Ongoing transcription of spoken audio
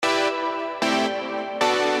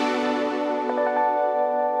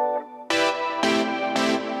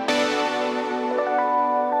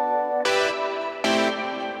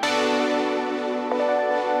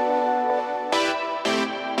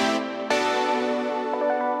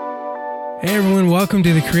Hey everyone, welcome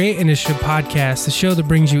to the Create Initiative podcast, the show that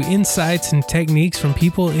brings you insights and techniques from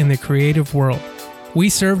people in the creative world. We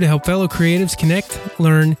serve to help fellow creatives connect,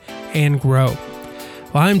 learn, and grow.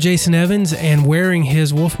 Well, I'm Jason Evans, and wearing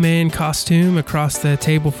his Wolfman costume across the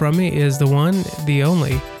table from me is the one, the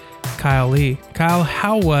only, Kyle Lee. Kyle,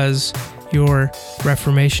 how was your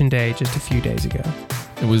Reformation Day just a few days ago?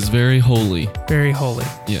 It was very holy. Very holy.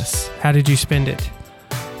 Yes. How did you spend it?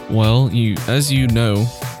 Well, as you know,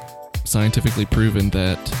 scientifically proven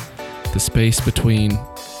that the space between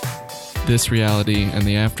this reality and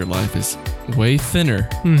the afterlife is way thinner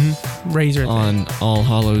Razor on All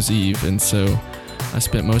Hallows Eve, and so I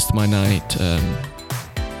spent most of my night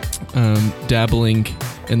dabbling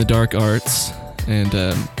in the dark arts and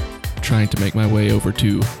trying to make my way over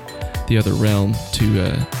to the other realm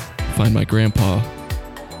to find my grandpa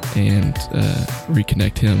and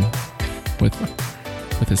reconnect him with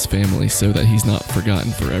his family so that he's not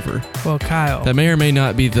forgotten forever. Well, Kyle. That may or may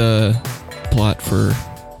not be the plot for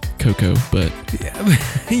Coco, but...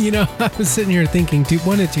 You know, I was sitting here thinking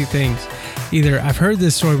one of two things. Either I've heard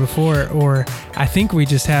this story before, or I think we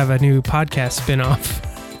just have a new podcast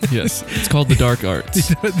spinoff. Yes, it's called The Dark Arts.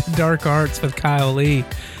 The Dark Arts with Kyle Lee,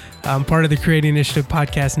 part of the Create Initiative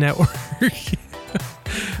Podcast Network.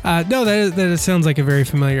 No, that sounds like a very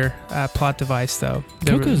familiar plot device, though.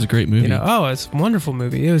 Coco is a great movie. You know, it's a wonderful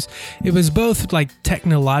movie. It was both like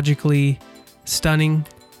technologically stunning.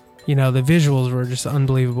 You know, the visuals were just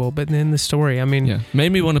unbelievable, but then the story, I mean... Yeah,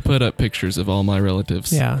 made me want to put up pictures of all my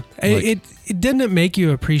relatives. Yeah. It didn't make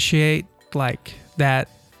you appreciate, like, that...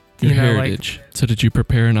 Your heritage. Like, so did you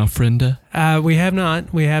prepare an ofrenda? We have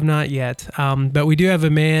not yet. But we do have a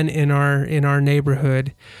man in our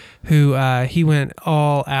neighborhood who he went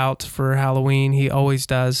all out for Halloween. He always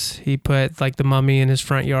does. He put like the mummy in his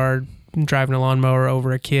front yard, driving a lawnmower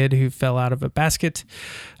over a kid who fell out of a basket.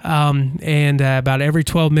 And about every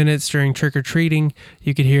 12 minutes during trick-or-treating,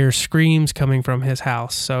 you could hear screams coming from his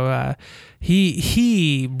house. So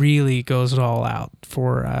he really goes it all out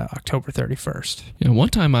for October 31st. Yeah, one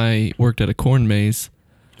time I worked at a corn maze.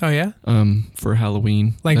 Oh, yeah? For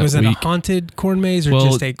Halloween. Like, was it a haunted corn maze or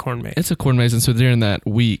just a corn maze? It's a corn maze, and so during that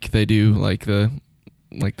week, they do like the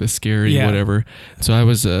scary whatever. So I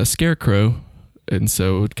was a scarecrow, and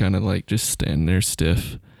so it would kind of like just stand there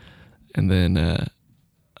stiff and then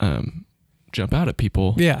jump out at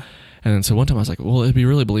people. Yeah. And then so one time I was like, well, it'd be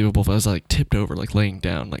really believable if I was like tipped over, like laying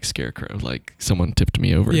down like scarecrow, like someone tipped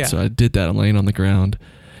me over. Yeah. So I did that. I'm laying on the ground,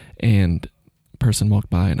 and a person walked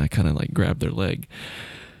by, and I kind of like grabbed their leg.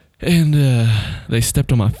 And they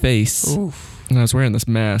stepped on my face. Oof. And I was wearing this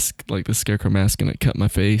mask, like this scarecrow mask, and it cut my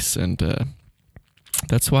face. And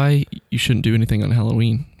that's why you shouldn't do anything on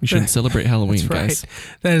Halloween. You shouldn't celebrate Halloween, That's guys.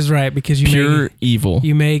 Right. That is right, because evil.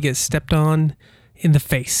 You may get stepped on in the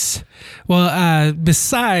face. Well,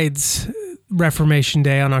 besides Reformation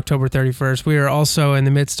Day on October 31st, we are also in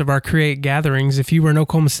the midst of our Create gatherings. If you were in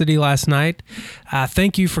Oklahoma City last night,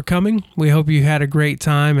 thank you for coming. We hope you had a great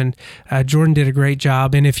time, and Jordan did a great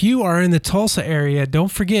job. And if you are in the Tulsa area,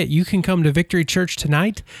 don't forget, you can come to Victory Church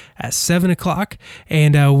tonight at 7 o'clock,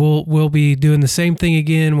 and we'll be doing the same thing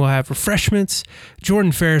again. We'll have refreshments.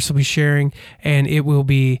 Jordan Ferris will be sharing, and it will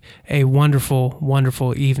be a wonderful,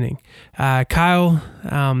 wonderful evening. Kyle,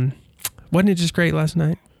 wasn't it just great last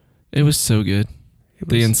night? It was so good.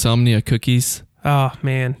 The insomnia cookies. Oh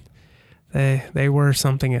man, they were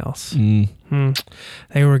something else.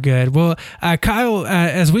 They were good. Well, Kyle,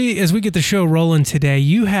 as we get the show rolling today,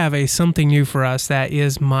 you have something new for us that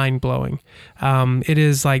is mind blowing. It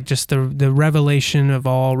is like just the revelation of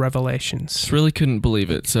all revelations. Just really couldn't believe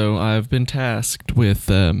it. So I've been tasked with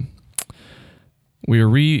we're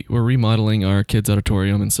remodeling our kids'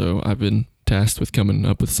 auditorium, and so I've been tasked with coming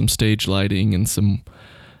up with some stage lighting and some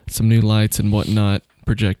new lights and whatnot,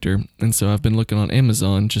 projector. And so I've been looking on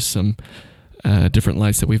Amazon, just some different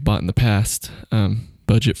lights that we've bought in the past,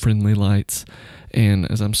 budget-friendly lights.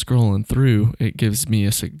 And as I'm scrolling through, it gives me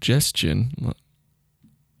a suggestion,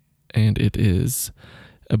 and it is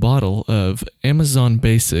a bottle of Amazon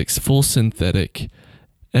Basics Full Synthetic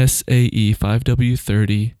SAE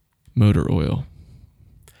 5W30 motor oil.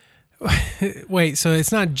 Wait, so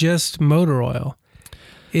it's not just motor oil.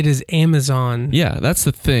 It is Amazon. Yeah, that's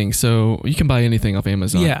the thing. So you can buy anything off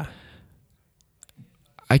Amazon. Yeah.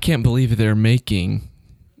 I can't believe they're making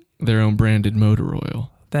their own branded motor oil.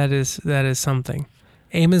 That is something.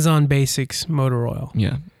 Amazon Basics motor oil.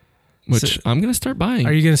 Yeah. Which I'm going to start buying.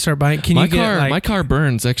 Are you going to start buying? My car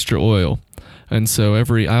burns extra oil. And so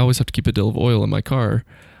I always have to keep a deal of oil in my car,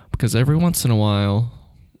 because every once in a while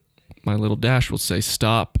my little dash will say,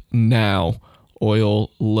 "Stop now,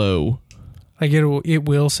 oil low." Like it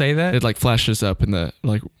will say that? It like flashes up in the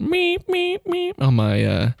like meep meep meep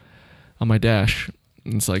on my dash.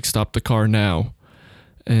 And it's like stop the car now,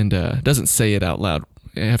 and it doesn't say it out loud.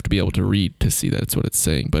 I have to be able to read to see that it's what it's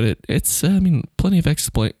saying. But it's plenty of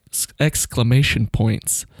exclamation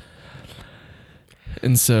points,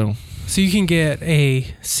 and so you can get a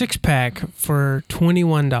 6-pack for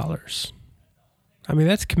 $21. I mean,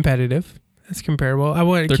 that's competitive. That's comparable.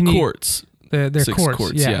 They're quarts. They're 6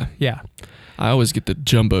 quarts. Yeah. I always get the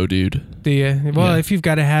jumbo, dude. Do you? Well, if you've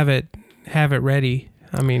got to have it ready.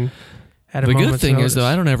 I mean, at a the moment's good thing notice. is though,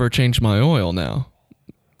 I don't ever change my oil now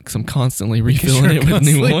because I'm constantly refilling it with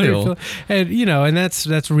new oil. And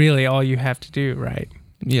that's really all you have to do, right?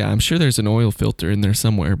 Yeah, I'm sure there's an oil filter in there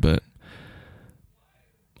somewhere, but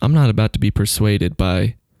I'm not about to be persuaded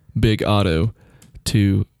by Big Auto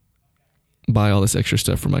to buy all this extra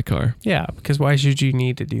stuff for my car. Yeah, because why should you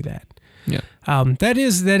need to do that? Yeah. That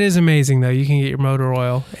is amazing though. You can get your motor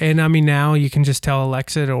oil, and I mean now you can just tell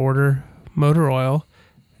Alexa to order motor oil,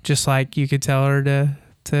 just like you could tell her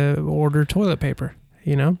to order toilet paper.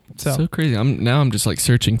 So crazy. I'm just like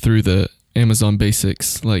searching through the Amazon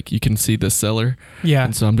Basics. Like you can see the seller. Yeah.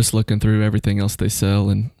 And so I'm just looking through everything else they sell,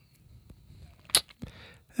 and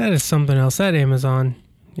that is something else. That Amazon,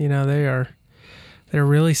 they're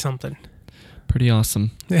really something. Pretty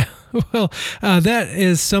awesome. Yeah. Well, that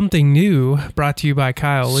is something new brought to you by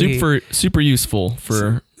Kyle Lee. Super useful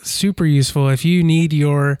for... Super useful. If you need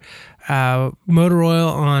your motor oil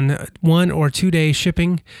on 1 or 2 day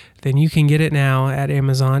shipping, then you can get it now at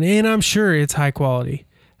Amazon. And I'm sure it's high quality.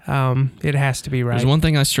 It has to be, right? There's one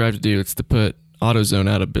thing I strive to do. It's to put AutoZone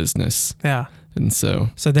out of business. Yeah. And so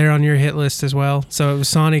they're on your hit list as well. So it was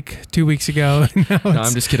Sonic 2 weeks ago. No,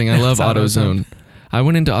 I'm just kidding. I love AutoZone. I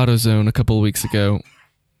went into AutoZone a couple of weeks ago.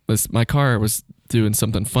 My car was doing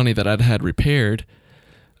something funny that I'd had repaired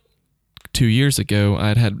 2 years ago.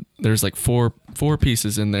 There's like four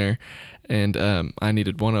pieces in there, and I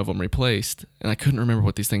needed one of them replaced, and I couldn't remember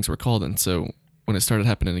what these things were called. And so when it started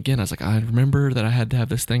happening again, I was like, I remember that I had to have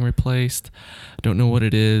this thing replaced. I don't know what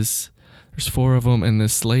it is. There's 4 of them, and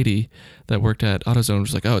this lady that worked at AutoZone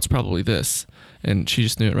was like, oh, it's probably this, and she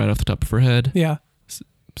just knew it right off the top of her head. Yeah.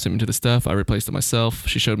 Sent me to the stuff. I replaced it myself.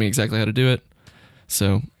 She showed me exactly how to do it.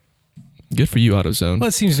 So good for you, AutoZone. Well,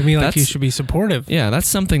 it seems to me like you should be supportive. Yeah, that's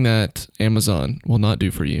something that Amazon will not do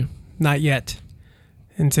for you. Not yet.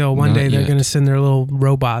 Until one day they're going to send their little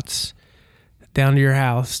robots down to your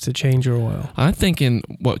house to change your oil. I'm thinking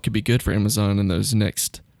what could be good for Amazon in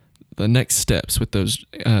the next steps with those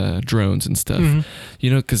drones and stuff.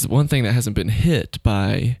 Mm-hmm. Because one thing that hasn't been hit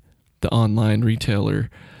by the online retailer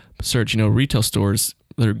surge, retail stores,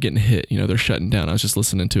 they're getting hit. They're shutting down. I was just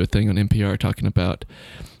listening to a thing on NPR talking about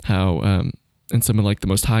how in some of like the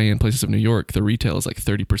most high-end places of New York, the retail is like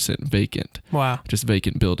 30% vacant. Wow. Just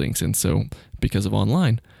vacant buildings. And so because of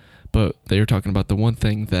online. But they were talking about the one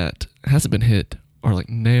thing that hasn't been hit are like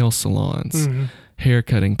nail salons, hair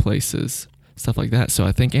cutting places, stuff like that. So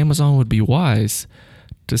I think Amazon would be wise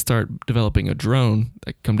to start developing a drone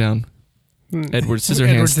that come down Edward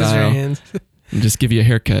Scissorhands style and just give you a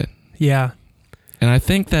haircut. Yeah. And I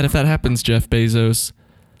think that if that happens, Jeff Bezos,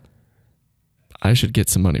 I should get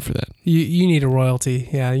some money for that. You need a royalty.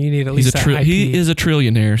 Yeah, you need at least that IP. He is a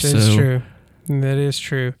trillionaire. That's true. That is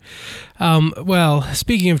true. Well,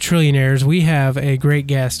 speaking of trillionaires, we have a great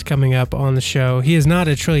guest coming up on the show. He is not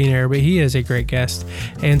a trillionaire, but he is a great guest.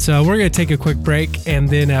 And so we're going to take a quick break, and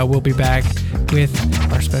then we'll be back with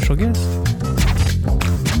our special guest.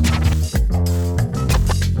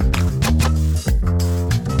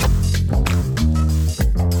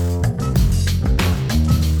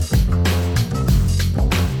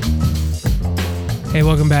 Hey,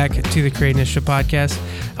 welcome back to the Create Initiative podcast.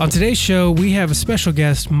 On today's show, we have a special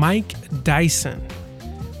guest, Mike Dyson.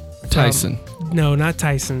 Tyson. No, not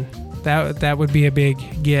Tyson. That would be a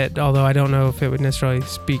big get, although I don't know if it would necessarily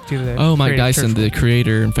speak to the... Oh, Mike Dyson, the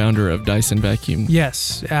creator and founder of Dyson Vacuum.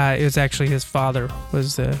 Yes, it was actually his father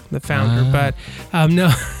was the founder. But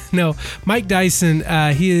no, Mike Dyson,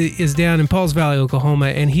 he is down in Pauls Valley, Oklahoma,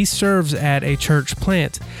 and he serves at a church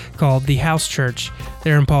plant called the House Church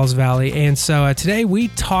there in Pauls Valley. And so today we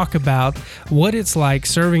talk about what it's like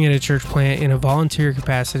serving at a church plant in a volunteer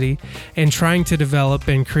capacity and trying to develop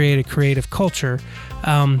and create a creative culture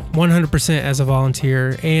 100% as a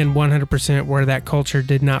volunteer and 100% where that culture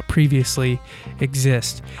did not previously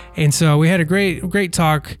exist. And so we had a great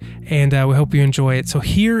talk, and we hope you enjoy it. So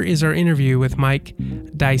here is our interview with Mike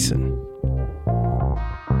Dyson.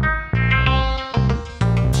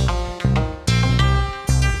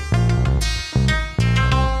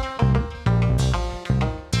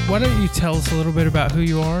 why don't you tell us a little bit about who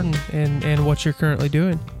you are and what you're currently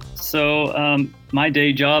doing? So my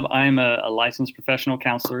day job, I'm a licensed professional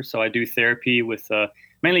counselor. So I do therapy with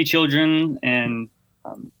mainly children and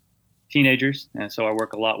teenagers. And so I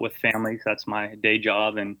work a lot with families. That's my day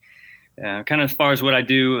job. And kind of as far as what I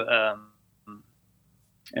do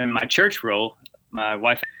in my church role, my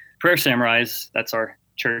wife, Prayer Samurais, that's our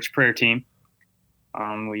church prayer team.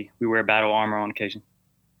 We wear battle armor on occasion.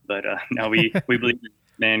 But no, we believe in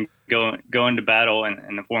go into battle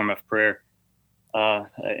in the form of prayer.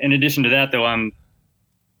 In addition to that, though,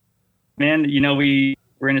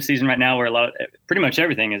 we're in a season right now where pretty much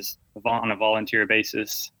everything is on a volunteer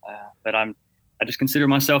basis. But I just consider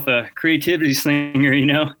myself a creativity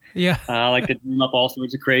slinger. Yeah. I like to dream up all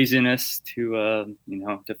sorts of craziness to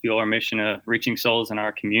fuel our mission of reaching souls in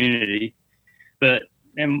our community.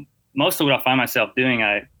 And most of what I find myself doing,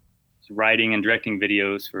 I writing and directing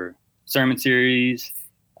videos for sermon series,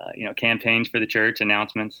 campaigns for the church,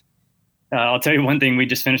 announcements. I'll tell you one thing we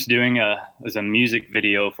just finished doing was a music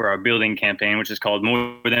video for our building campaign, which is called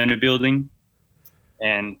More Than a Building.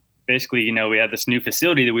 And basically, we have this new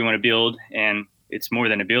facility that we want to build, and it's more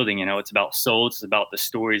than a building. It's about souls. It's about the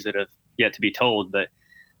stories that have yet to be told. But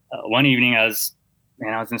one evening I was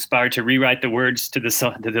inspired to rewrite the words to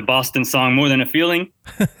the Boston song, More Than a Feeling.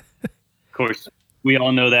 Of course, we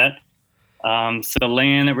all know that. So the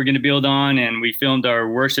land that we're going to build on, and we filmed our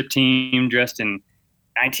worship team dressed in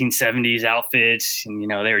 1970s outfits, and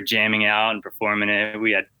they were jamming out and performing it.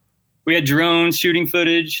 We had drones shooting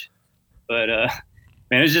footage, but man,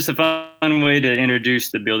 it was just a fun way to introduce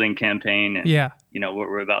the building campaign and what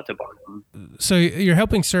we're about to embark on. So you're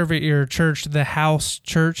helping serve at your church, the House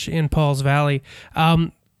Church in Pauls Valley.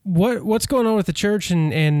 What's going on with the church,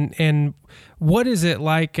 and what is it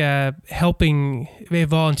like helping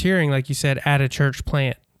volunteering, like you said, at a church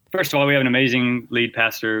plant? First of all, we have an amazing lead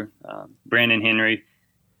pastor, Brandon Henry,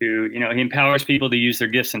 who he empowers people to use their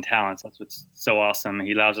gifts and talents. That's what's so awesome.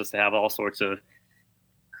 He allows us to have all sorts of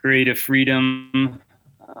creative freedom.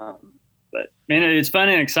 But man, it's fun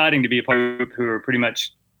and exciting to be a part of a group who are pretty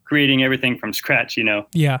much creating everything from scratch.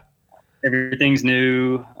 Yeah, everything's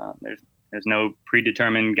new. There's no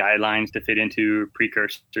predetermined guidelines to fit into,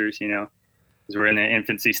 precursors, because we're in the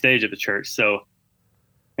infancy stage of the church. So,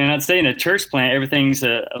 and I'd say in a church plant, everything's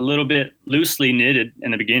a little bit loosely knitted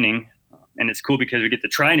in the beginning. And it's cool because we get to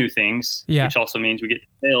try new things, which also means we get to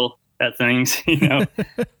fail at things, there's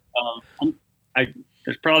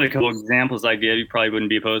probably a couple of examples I give. You probably wouldn't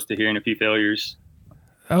be opposed to hearing a few failures.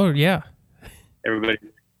 Oh, yeah. Everybody.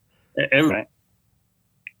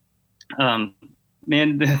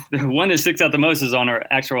 Man, the one that sticks out the most is on our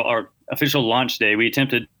official launch day. We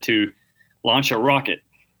attempted to launch a rocket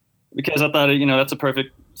because I thought, that's a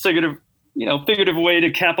perfect figurative way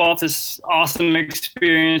to cap off this awesome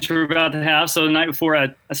experience we're about to have. So the night before,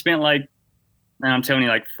 I spent I'm telling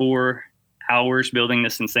you, 4 hours building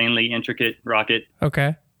this insanely intricate rocket.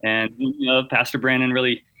 Okay. And Pastor Brandon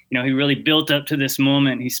really, he really built up to this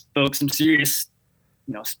moment. He spoke some serious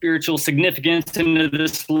spiritual significance into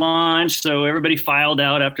this launch. So everybody filed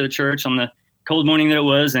out after the church on the cold morning that it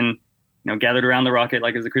was, and gathered around the rocket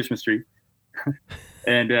like it was a Christmas tree.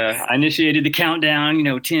 And I initiated the countdown,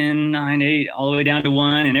 10, 9, 8, all the way down to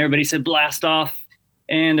 1, and everybody said blast off,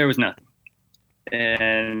 and there was nothing.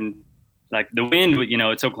 And the wind,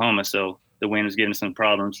 it's Oklahoma, so the wind was giving us some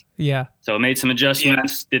problems. Yeah. So I made some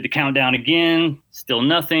adjustments, did the countdown again, still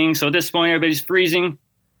nothing. So at this point, everybody's freezing,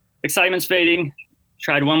 excitement's fading.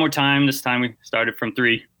 Tried one more time. This time we started from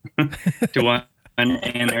 3 to 1,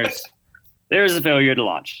 and there's a failure to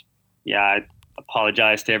launch. Yeah, I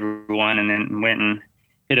apologized to everyone and then went and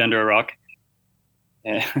hid under a rock.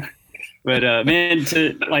 But man,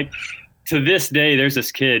 to this day, there's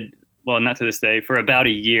this kid. Well, not to this day. For about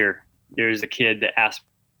a year, there's a kid that asked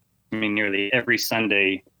me nearly every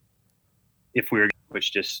Sunday if we were,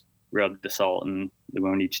 which just rubbed the salt in the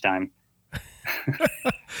wound each time.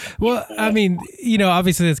 Well, I mean,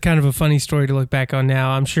 obviously it's kind of a funny story to look back on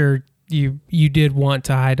now. I'm sure you did want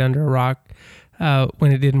to hide under a rock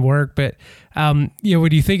when it didn't work, but when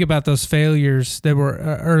you think about those failures that were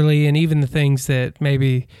early, and even the things that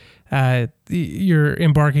maybe you're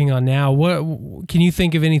embarking on now, what can you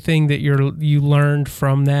think of anything that you learned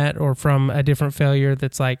from that, or from a different failure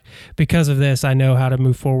that's like, because of this, I know how to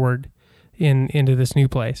move forward into this new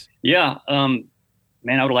place? Yeah, man,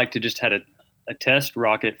 I would like to just had a test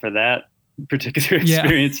rocket for that particular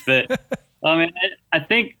experience. Yeah. But I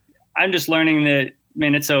think I'm just learning that,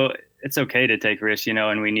 man, it's okay to take risks,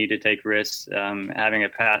 and we need to take risks. Having a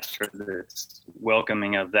pastor that's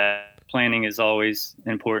welcoming of that planning is always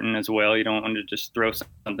important as well. You don't want to just throw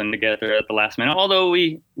something together at the last minute, although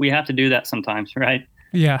we have to do that sometimes, right?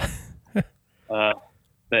 Yeah.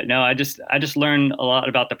 But no, I just learned a lot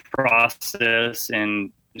about the process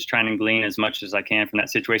and just trying to glean as much as I can from that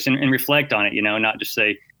situation and reflect on it, not just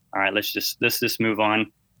say, all right, let's just move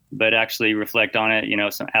on, but actually reflect on it,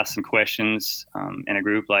 ask some questions in a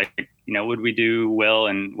group, like, would we do well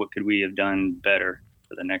and what could we have done better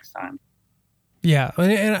for the next time? Yeah.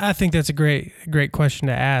 And I think that's a great question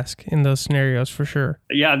to ask in those scenarios for sure.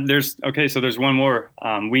 Yeah. So there's one more.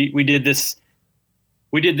 We did this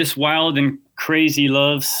Wild and Crazy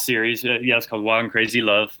Love series. It's called Wild and Crazy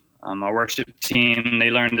Love. Our worship team,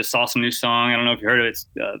 they learned this awesome new song. I don't know if you heard of it. It's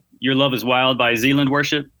Your Love is Wild by Zealand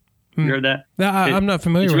Worship. You heard that? No, I'm not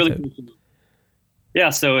familiar with really it. Cool. Yeah,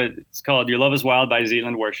 so it's called Your Love is Wild by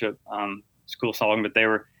Zealand Worship. It's a cool song, but they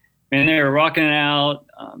were rocking it out.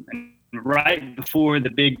 And right before the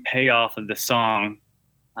big payoff of the song,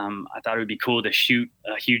 I thought it would be cool to shoot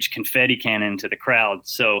a huge confetti cannon to the crowd.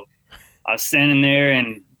 So I was standing there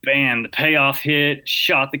and bam, the payoff hit,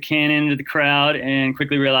 shot the cannon into the crowd, and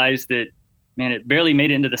quickly realized that, man, it barely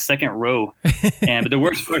made it into the second row. But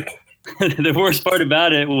the worst part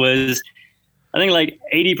about it was, I think like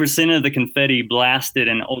 80% of the confetti blasted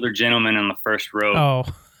an older gentleman in the first row. Oh.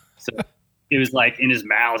 So it was like in his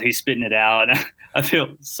mouth, he's spitting it out. I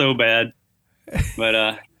feel so bad.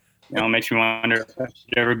 But, it makes me wonder if I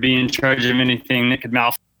should ever be in charge of anything that could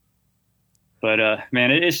malfunction. But,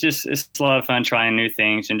 man, it's a lot of fun trying new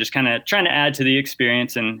things and just kind of trying to add to the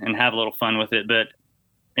experience and have a little fun with it.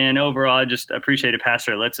 And overall, I just appreciate a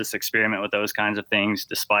pastor that lets us experiment with those kinds of things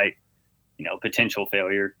despite, potential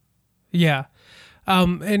failure. Yeah.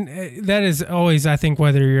 And that is always, I think,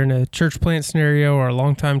 whether you're in a church plant scenario or a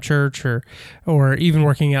long-time church or even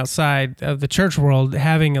working outside of the church world,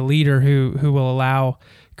 having a leader who will allow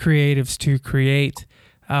creatives to create,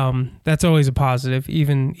 that's always a positive,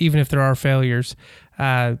 even if there are failures.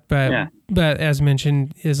 But as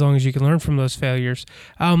mentioned, as long as you can learn from those failures,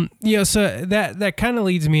 so that kind of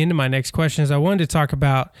leads me into my next question. Is I wanted to talk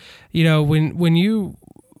about,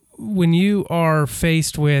 when you are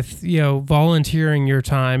faced with, volunteering your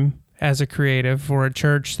time as a creative for a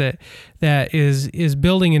church that is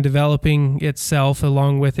building and developing itself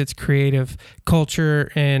along with its creative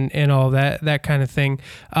culture and all that kind of thing.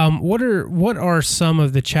 What are some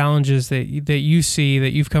of the challenges that you see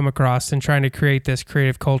that you've come across in trying to create this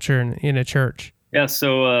creative culture in a church? Yeah.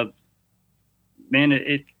 So,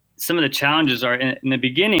 some of the challenges are in the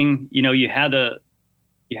beginning, you have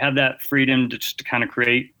that freedom to just kind of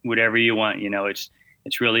create whatever you want. It's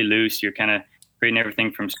really loose. You're kind of creating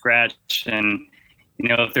everything from scratch. And,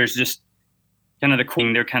 if there's just kind of the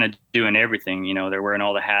queen, they're kind of doing everything, they're wearing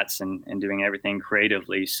all the hats and doing everything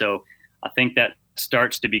creatively. So I think that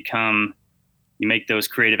starts to become, you make those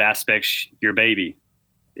creative aspects your baby,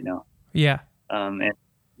 Yeah. And,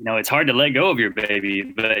 it's hard to let go of your baby,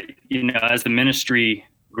 but, as the ministry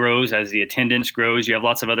grows, as the attendance grows, you have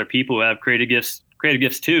lots of other people who have creative gifts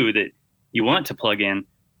too that you want to plug in.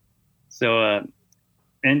 So,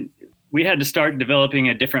 and we had to start developing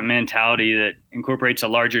a different mentality that incorporates a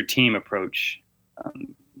larger team approach.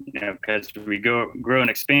 Because we grow and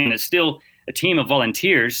expand, it's still a team of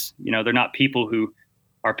volunteers. They're not people who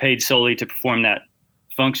are paid solely to perform that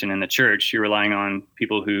function in the church. You're relying on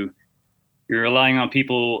people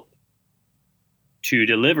to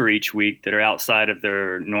deliver each week that are outside of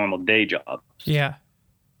their normal day jobs. Yeah.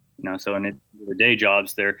 So in the day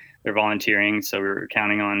jobs, they're volunteering. So we're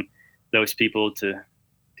counting on those people to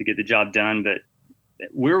get the job done. But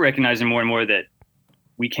we're recognizing more and more that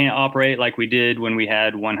we can't operate like we did when we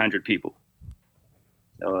had 100 people.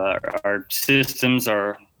 So our systems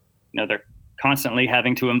are, they're constantly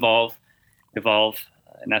having to evolve.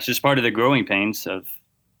 And that's just part of the growing pains of,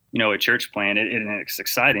 a church plant. It's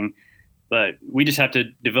exciting, but we just have to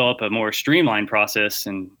develop a more streamlined process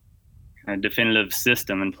and a definitive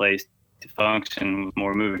system in place to function with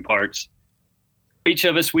more moving parts. Each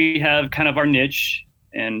of us, we have kind of our niche,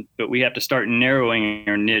 but we have to start narrowing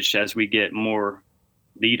our niche as we get more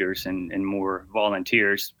leaders and more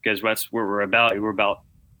volunteers, because that's what we're about. We're about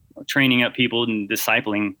training up people and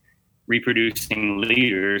discipling, reproducing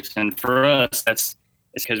leaders. And for us, it's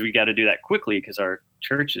because we got to do that quickly because our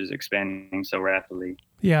church is expanding so rapidly.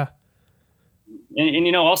 Yeah.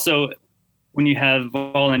 And also, when you have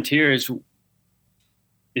volunteers,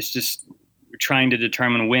 it's just trying to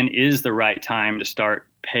determine when is the right time to start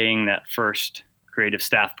paying that first creative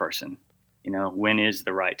staff person. When is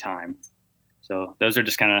the right time? So those are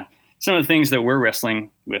just kind of some of the things that we're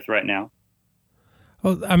wrestling with right now.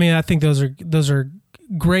 Well, I think those are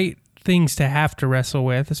great things to have to wrestle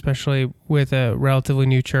with, especially with a relatively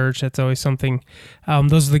new church. That's always something.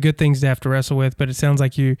 Those are the good things to have to wrestle with. But it sounds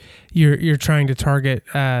like you're trying to target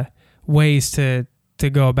ways to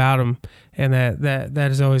go about them, and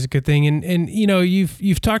that is always a good thing. And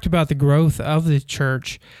you've talked about the growth of the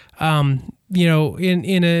church.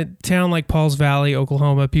 In a town like Pauls Valley,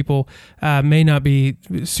 Oklahoma, people may not be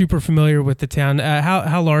super familiar with the town.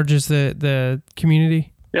 How large is the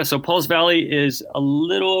community? Yeah, so Pauls Valley is a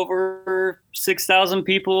little over 6,000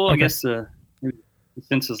 people. Okay. I guess the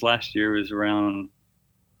census last year was around,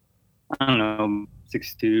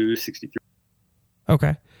 62, 63.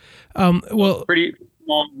 Okay. Well, pretty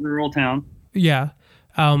small rural town. Yeah.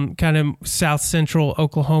 Kind of south central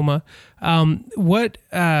Oklahoma. What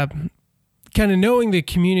kind of knowing the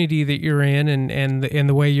community that you're in and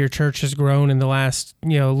the way your church has grown in the last, a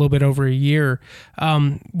little bit over a year,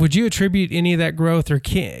 would you attribute any of that growth, or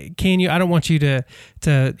can you, I don't want you to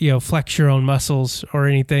flex your own muscles or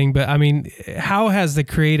anything, but I mean, how has the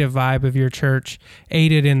creative vibe of your church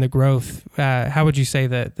aided in the growth? How would you say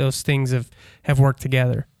that those things have worked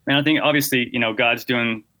together? And I think obviously, God's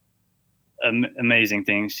doing amazing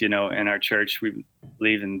things, in our church. We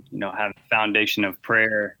believe in, having a foundation of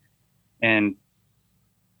prayer. And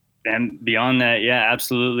beyond that, yeah,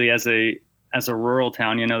 absolutely. As a rural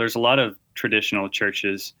town, there's a lot of traditional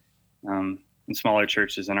churches and smaller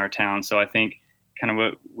churches in our town. So I think kind of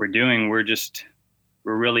what we're doing, we're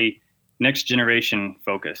really next generation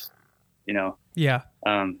focused, Yeah.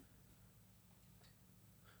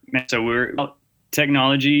 So we're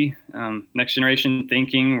technology, next generation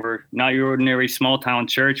thinking. We're not your ordinary small town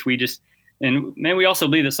church. We also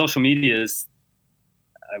believe that social media is,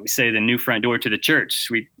 we say, the new front door to the church.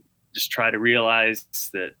 We just try to realize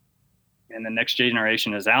that, and the next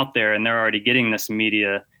generation is out there, and they're already getting this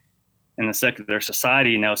media in the secular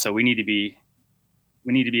society, so we need to be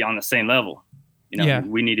on the same level. Yeah.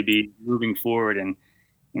 We need to be moving forward and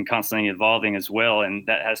constantly evolving as well. And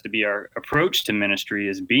that has to be our approach to ministry,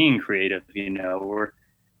 is being creative. We're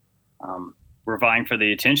vying for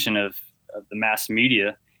the attention of the mass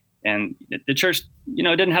media. And the church,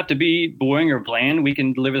 it doesn't have to be boring or bland. We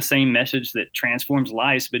can deliver the same message that transforms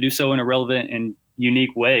lives, but do so in a relevant and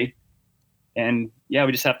unique way. And yeah,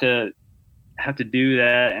 we just have to do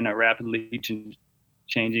that in a rapidly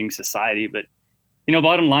changing society. But,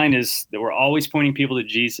 bottom line is that we're always pointing people to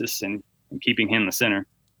Jesus and keeping him the center.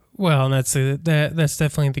 Well, that's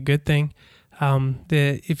definitely the good thing.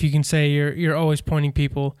 If you can say you're always pointing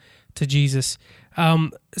people to Jesus.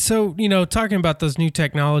 So, talking about those new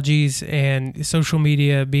technologies and social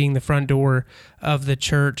media being the front door of the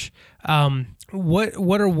church,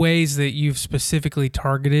 what are ways that you've specifically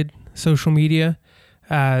targeted social media?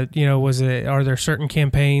 Are there certain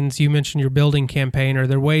campaigns? You mentioned your building campaign. Are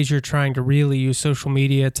there ways you're trying to really use social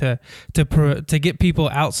media to get people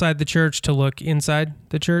outside the church to look inside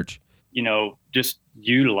the church? Just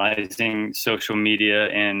utilizing social media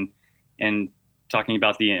and talking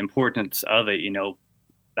about the importance of it.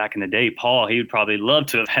 Back in the day, Paul, he would probably love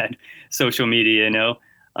to have had social media, it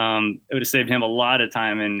would have saved him a lot of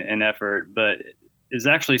time and effort. But it's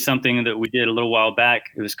actually something that we did a little while back.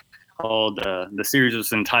 It was called, the series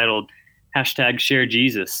was entitled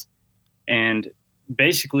 #ShareJesus. And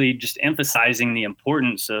basically just emphasizing the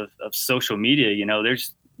importance of social media.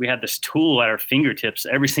 We have this tool at our fingertips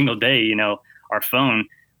every single day, our phone,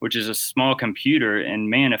 which is a small computer. And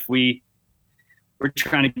man, if we're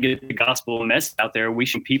trying to get the gospel message out there, we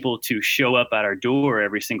should people to show up at our door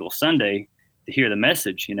every single Sunday to hear the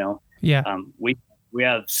message. Yeah. We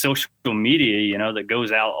have social media, that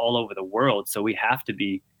goes out all over the world. So we have to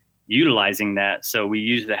be utilizing that. So we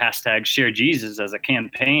use the #ShareJesus as a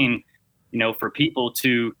campaign, for people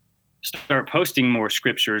to start posting more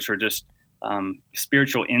scriptures or just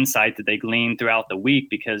spiritual insight that they glean throughout the week,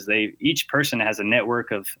 because each person has a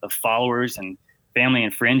network of followers and family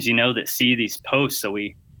and friends, that see these posts. So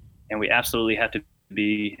we absolutely have to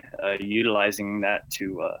be utilizing that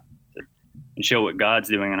to show what God's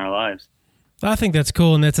doing in our lives. I think that's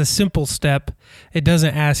cool, and that's a simple step. It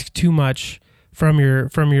doesn't ask too much from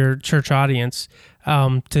your church audience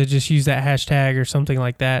to just use that hashtag or something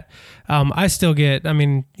like that. I still get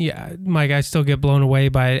blown away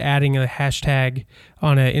by adding a hashtag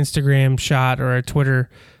on an Instagram shot or a Twitter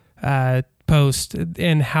post,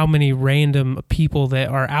 and how many random people that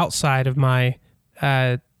are outside of my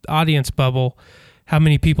audience bubble, how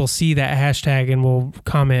many people see that hashtag and will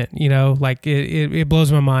comment. It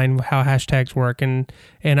blows my mind how hashtags work, and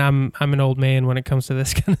I'm an old man when it comes to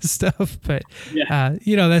this kind of stuff. But yeah.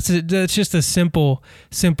 that's just a simple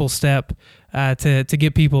step. to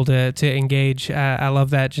get people to engage. I love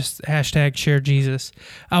that. Just hashtag share Jesus.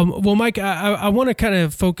 Well, Mike, I want to kind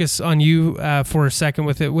of focus on you for a second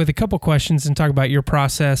with a couple questions and talk about your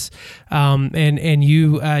process. And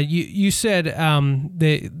you said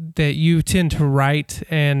that you tend to write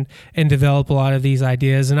and develop a lot of these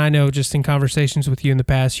ideas. And I know just in conversations with you in the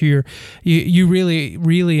past, you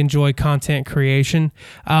really enjoy content creation.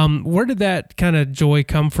 Where did that kind of joy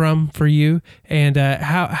come from for you? And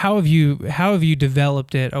how have you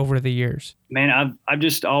developed it over the years? Man, I've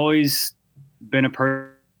just always been a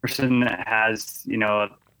person that has,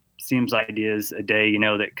 seems like ideas a day,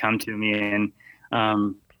 that come to me. And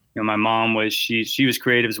my mom was she was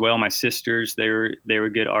creative as well. My sisters, they were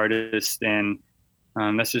good artists, and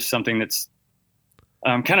that's just something that's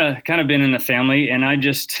kind of been in the family. And I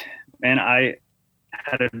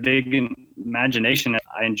had a big imagination.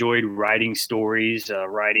 I enjoyed writing stories,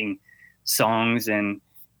 writing songs, and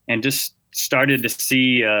just started to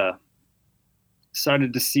see the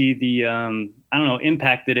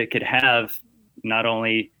impact that it could have, not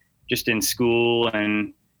only just in school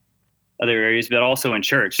and other areas, but also in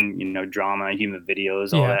church, and drama, human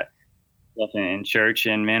videos, all that stuff in church.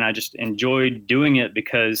 And man, I just enjoyed doing it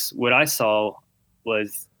because what I saw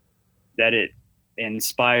was that it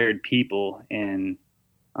inspired people, and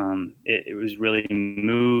it was really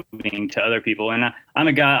moving to other people. And I'm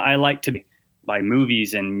a guy, I like to by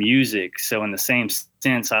movies and music. So in the same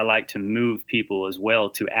sense, I like to move people as well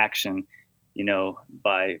to action,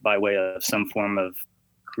 by way of some form of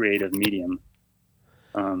creative medium.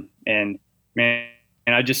 And man,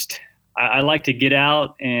 I like to get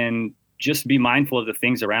out and just be mindful of the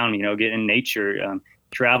things around me, get in nature,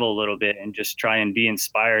 travel a little bit, and just try and be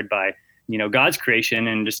inspired by, God's creation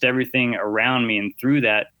and just everything around me. And through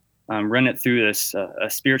that, run it through this, a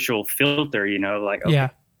spiritual filter,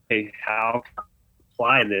 okay, how can I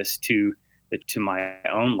apply this to my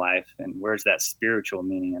own life, and where's that spiritual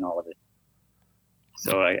meaning in all of it?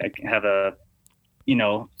 So I have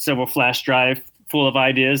several flash drive full of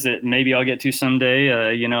ideas that maybe I'll get to someday.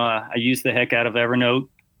 I use the heck out of Evernote.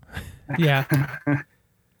 Yeah.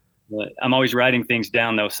 But I'm always writing things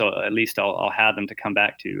down though, so at least I'll have them to come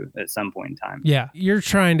back to at some point in time. Yeah, you're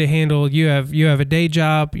trying to handle. You have a day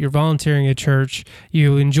job. You're volunteering at church.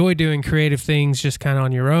 You enjoy doing creative things, just kind of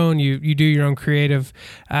on your own. You do your own creative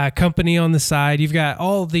company on the side. You've got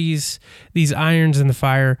all these irons in the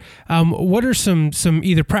fire. What are some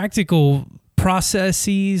either practical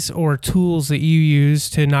processes or tools that you use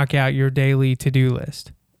to knock out your daily to-do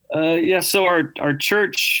list? So our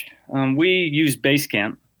church, we use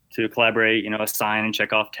Basecamp to collaborate, assign and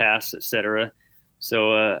check off tasks, etc.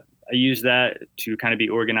 So I use that to kind of be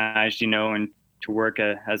organized, and to work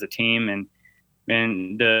as a team. And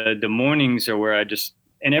the mornings are where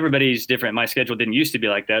and everybody's different. My schedule didn't used to be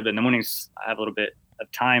like that, but in the mornings I have a little bit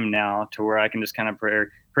of time now to where I can just kind of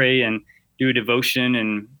pray and do a devotion,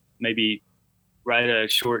 and maybe write a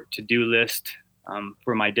short to-do list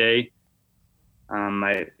for my day.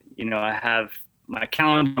 I have my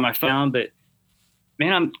calendar on my phone, but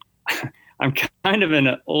man, I'm kind of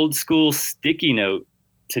an old school sticky note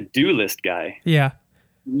to-do list guy. Yeah.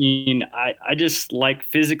 I just like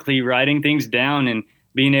physically writing things down and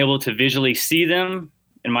being able to visually see them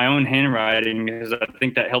in my own handwriting, because I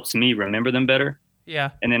think that helps me remember them better. Yeah.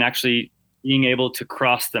 And then actually being able to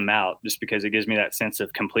cross them out, just because it gives me that sense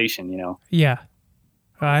of completion, Yeah.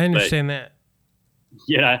 I understand that.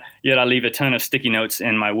 Yet I leave a ton of sticky notes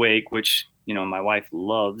in my wake, which, my wife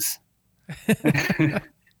loves.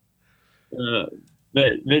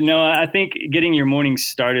 But no, I think getting your morning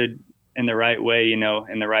started in the right way, in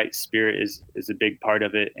the right spirit is a big part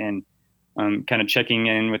of it. And kind of checking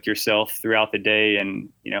in with yourself throughout the day, and,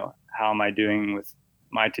 how am I doing with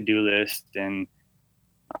my to-do list, and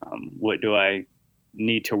what do I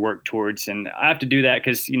need to work towards? And I have to do that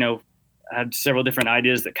because, I have several different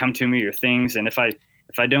ideas that come to me, or things. And if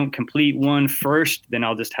I don't complete one first, then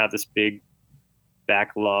I'll just have this big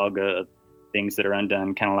backlog of things that are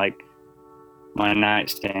undone, kind of like my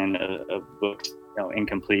nightstand of books,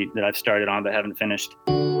 incomplete, that I've started on but haven't finished.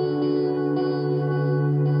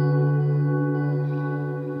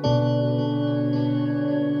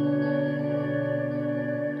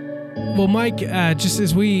 Well, Mike, just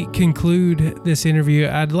as we conclude this interview,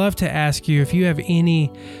 I'd love to ask you if you have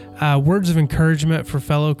any words of encouragement for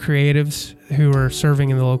fellow creatives who are serving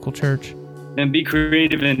in the local church. And be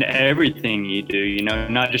creative in everything you do,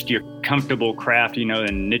 not just your comfortable craft,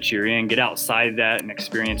 and niche you're in. Get outside that and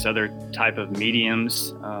experience other type of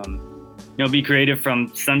mediums. Be creative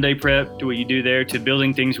from Sunday prep to what you do there, to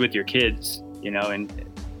building things with your kids, and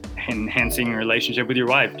enhancing your relationship with your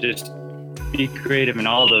wife. Just be creative in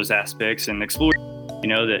all those aspects and explore,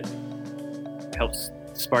 that helps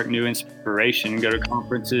spark new inspiration. Go to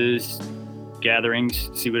conferences, gatherings,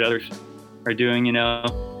 see what others are doing,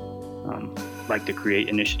 like the Create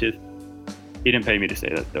Initiative. He didn't pay me to say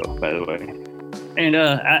that though, by the way. And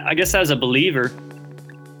I guess as a believer,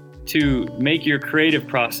 to make your creative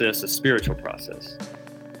process a spiritual process.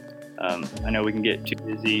 I know we can get too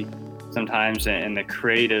busy sometimes in the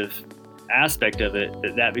creative aspect of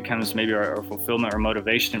it, that becomes maybe our fulfillment or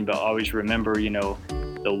motivation, but always remember,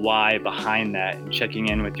 the why behind that, and checking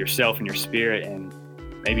in with yourself and your spirit, and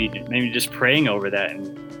maybe just praying over that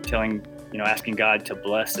and asking God to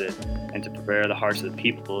bless it and to prepare the hearts of the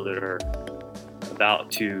people that are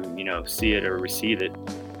about to, see it or receive it.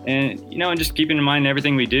 And, and just keeping in mind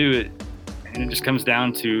everything we do, it just comes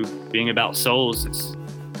down to being about souls.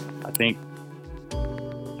 I think,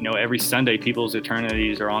 every Sunday people's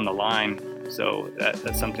eternities are on the line. So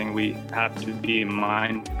that's something we have to be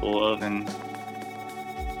mindful of. And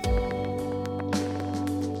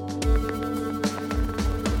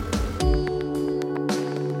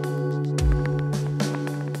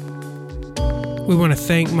we want to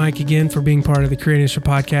thank Mike again for being part of the Create Initiative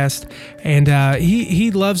podcast. And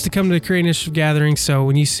he loves to come to the Create Initiative gathering. So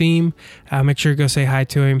when you see him, make sure to go say hi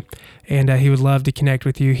to him. And he would love to connect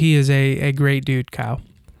with you. He is a great dude, Kyle.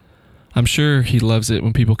 I'm sure he loves it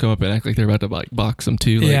when people come up and act like they're about to box him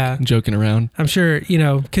too, joking around. I'm sure,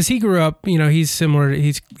 because he grew up, he's similar,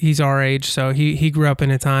 he's our age. So he grew up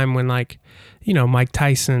in a time when Mike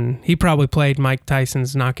Tyson, he probably played Mike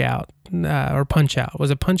Tyson's Knockout or Punch-Out.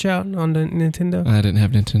 Was it Punch-Out on the Nintendo? I didn't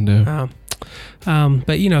have Nintendo.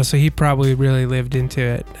 But so he probably really lived into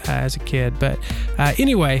it as a kid. But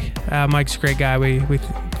anyway, Mike's a great guy. We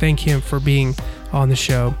thank him for being on the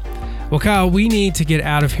show. Well, Kyle, we need to get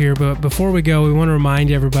out of here, but before we go, we want to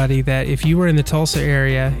remind everybody that if you are in the Tulsa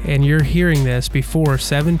area and you're hearing this before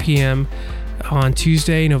 7 p.m. on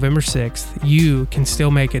Tuesday, November 6th, you can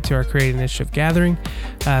still make it to our Create Initiative gathering.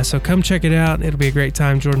 So come check it out. It'll be a great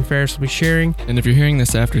time. Jordan Ferris will be sharing. And if you're hearing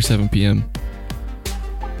this after 7 p.m.,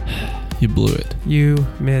 you blew it. You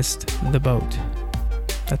missed the boat.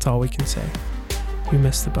 That's all we can say. You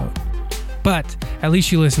missed the boat. But at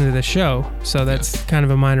least you listen to the show, so that's kind of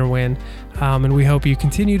a minor win. And we hope you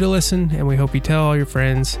continue to listen, and we hope you tell all your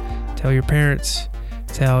friends, tell your parents,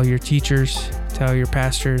 tell your teachers, tell your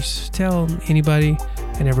pastors, tell anybody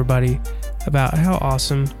and everybody about how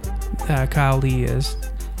awesome Kyle Lee is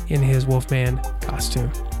in his Wolfman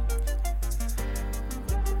costume.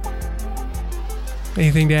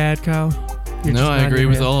 Anything to add, Kyle? No, I agree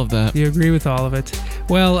with all of that. You agree with all of it.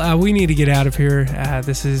 Well, we need to get out of here.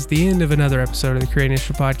 This is the end of another episode of the Create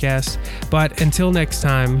Initiative podcast. But until next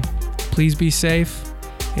time, please be safe.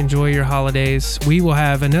 Enjoy your holidays. We will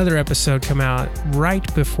have another episode come out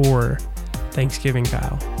right before Thanksgiving,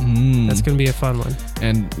 Kyle. That's going to be a fun one.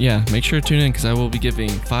 And yeah, make sure to tune in because I will be giving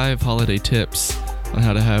 5 holiday tips on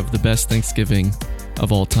how to have the best Thanksgiving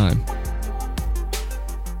of all time.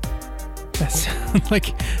 That sounds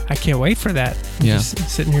like I can't wait for that. I'm just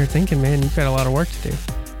sitting here thinking, man, you've got a lot of work to do.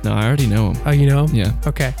 No, I already know them. Oh, you know them? Yeah.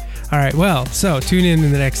 Okay. All right. Well, so tune in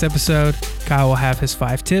the next episode. Kyle will have his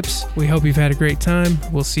 5 tips. We hope you've had a great time.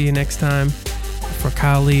 We'll see you next time. For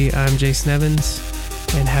Kyle Lee, I'm Jason Evans,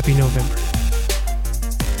 and happy November.